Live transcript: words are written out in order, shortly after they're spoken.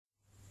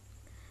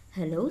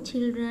Hello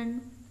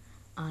children,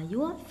 are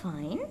you all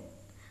fine?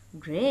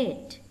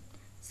 Great!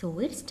 So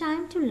it's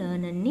time to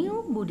learn a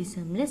new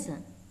Buddhism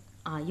lesson.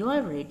 Are you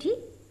all ready?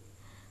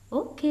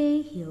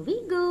 Okay, here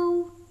we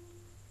go.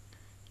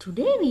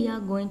 Today we are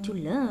going to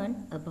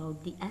learn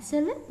about the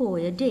Esala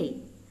Poya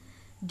Day.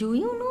 Do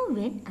you know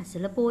when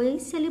Esala Poya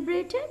is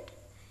celebrated?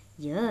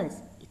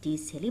 Yes, it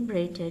is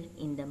celebrated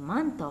in the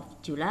month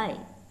of July.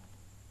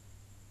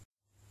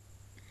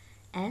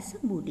 As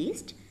a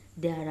Buddhist,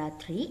 there are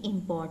 3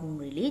 important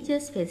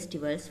religious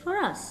festivals for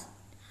us.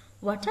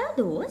 What are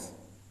those?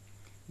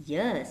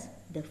 Yes,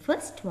 the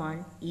first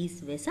one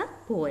is Vesak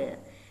Poya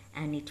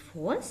and it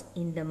falls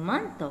in the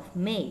month of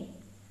May.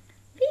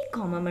 We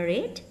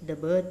commemorate the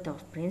birth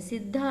of Prince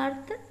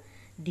Siddhartha,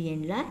 the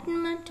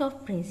enlightenment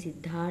of Prince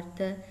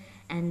Siddhartha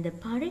and the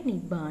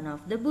Parinibbana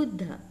of the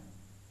Buddha.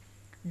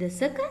 The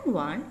second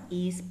one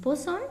is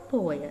Poson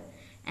Poya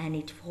and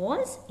it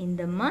falls in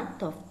the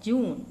month of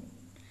June.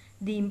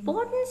 The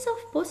importance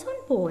of Poson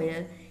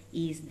Poya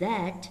is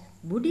that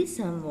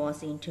Buddhism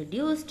was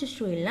introduced to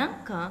Sri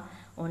Lanka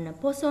on a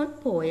Poson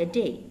Poya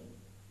day.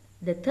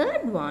 The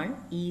third one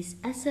is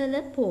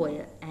Esala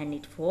Poya and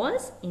it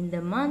falls in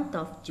the month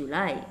of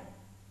July.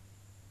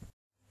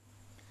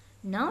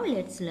 Now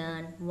let's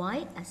learn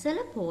why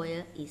Esala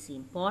Poya is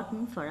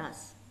important for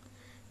us.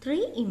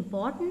 3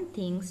 important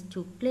things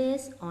took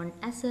place on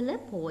Esala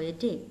Poya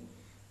day.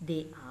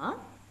 They are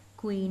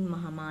Queen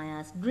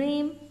Mahamaya's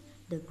dream,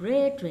 the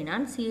great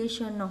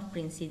renunciation of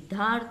Prince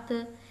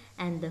Siddhartha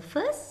and the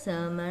first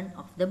sermon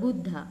of the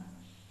Buddha.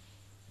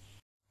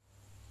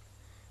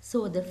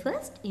 So the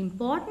first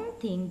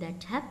important thing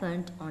that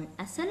happened on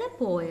Esala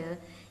Poya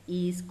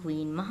is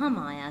Queen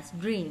Mahamaya's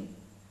dream.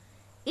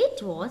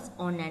 It was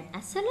on an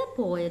Esala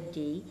Poya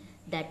day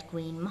that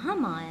Queen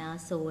Mahamaya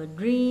saw a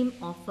dream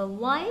of a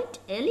white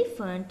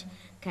elephant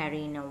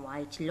carrying a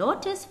white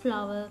lotus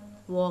flower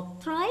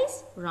walked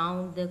thrice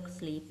round the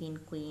sleeping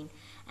queen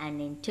and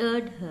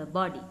entered her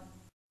body.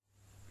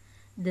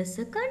 The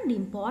second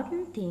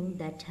important thing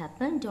that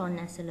happened on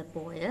Esala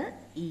Poya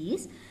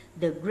is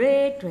the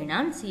great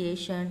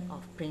renunciation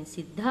of Prince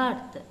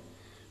Siddhartha.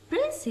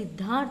 Prince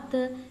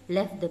Siddhartha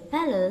left the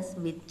palace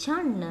with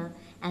Channa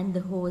and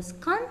the horse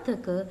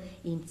Kantaka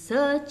in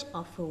search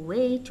of a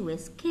way to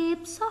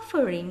escape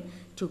suffering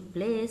took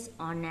place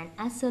on an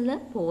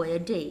Esala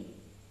Poya day.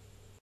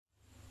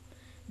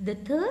 The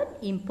third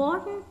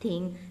important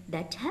thing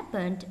that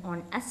happened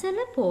on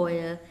Esala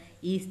Poya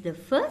is the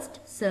first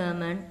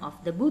sermon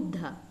of the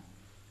Buddha.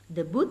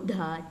 The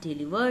Buddha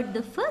delivered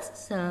the first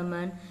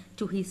sermon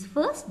to his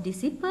first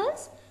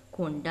disciples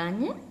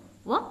Kondanya,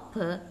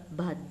 Vappa,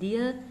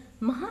 Bhaddiya,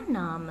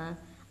 Mahanama,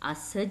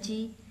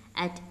 Assaji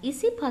at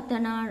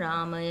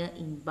Isipathanaramaya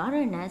in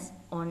Baranas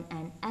on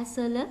an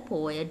Esala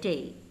Poya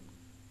day.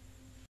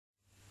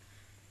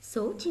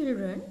 So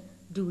children,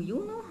 do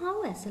you know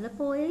how Esala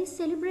Poya is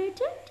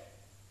celebrated?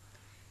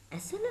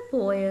 Esala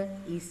Poya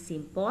is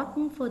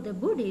important for the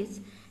Buddhists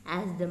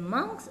as the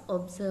monks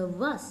observe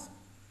Vas,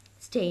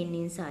 staying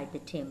inside the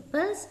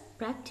temples,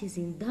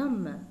 practicing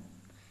Dhamma.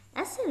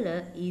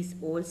 Esala is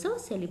also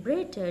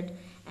celebrated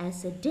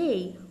as a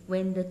day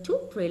when the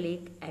tooth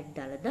relic at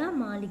Dalada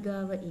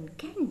Maligawa in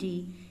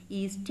Kandy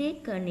is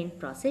taken in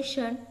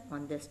procession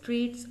on the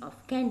streets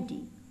of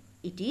Kandy.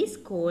 It is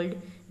called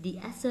the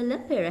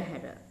Esala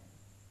Perahara.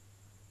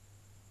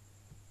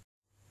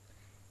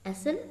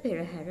 Esala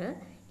Perahara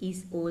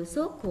is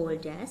also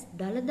called as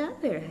Dalada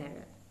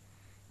Perahara.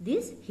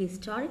 This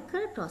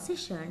historical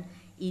procession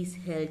is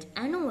held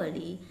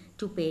annually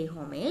to pay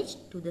homage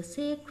to the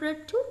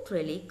sacred tooth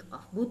relic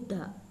of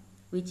Buddha,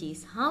 which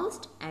is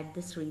housed at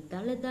the Sri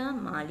Dalada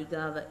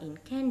Maligawa in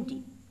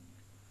Kandy.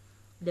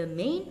 The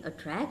main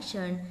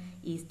attraction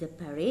is the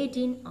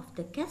parading of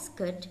the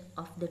casket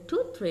of the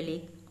tooth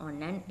relic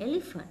on an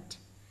elephant.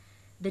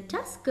 The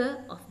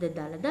tusker of the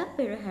Dalada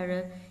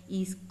Perahara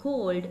is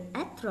called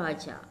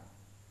Athraja.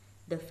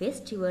 The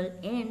festival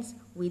ends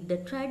with the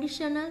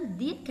traditional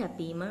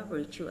Diyakapima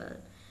ritual,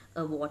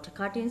 a water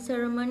cutting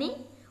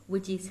ceremony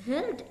which is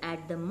held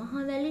at the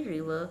Mahavali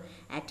River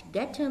at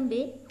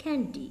Gatambe,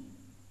 Kandy.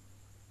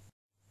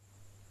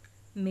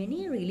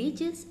 Many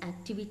religious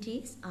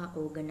activities are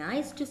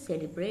organized to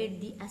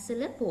celebrate the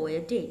Esala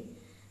Poya day.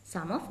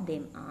 Some of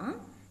them are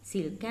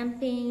silk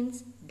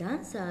campaigns,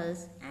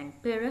 dansas and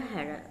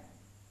perahara.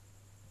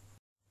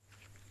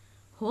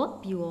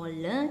 Hope you all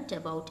learnt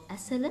about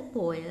Esala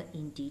Poya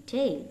in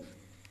detail.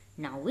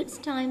 Now it's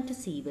time to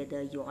see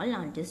whether you all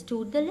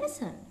understood the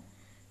lesson.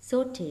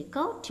 So take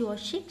out your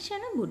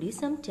Shikshana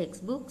Buddhism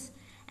textbooks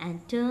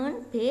and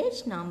turn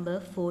page number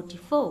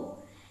 44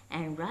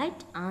 and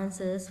write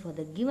answers for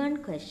the given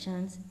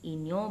questions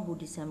in your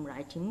Buddhism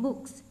writing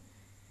books.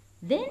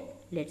 Then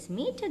let's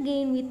meet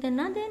again with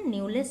another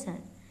new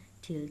lesson.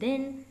 Till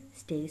then,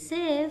 stay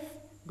safe.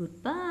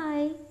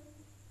 Goodbye.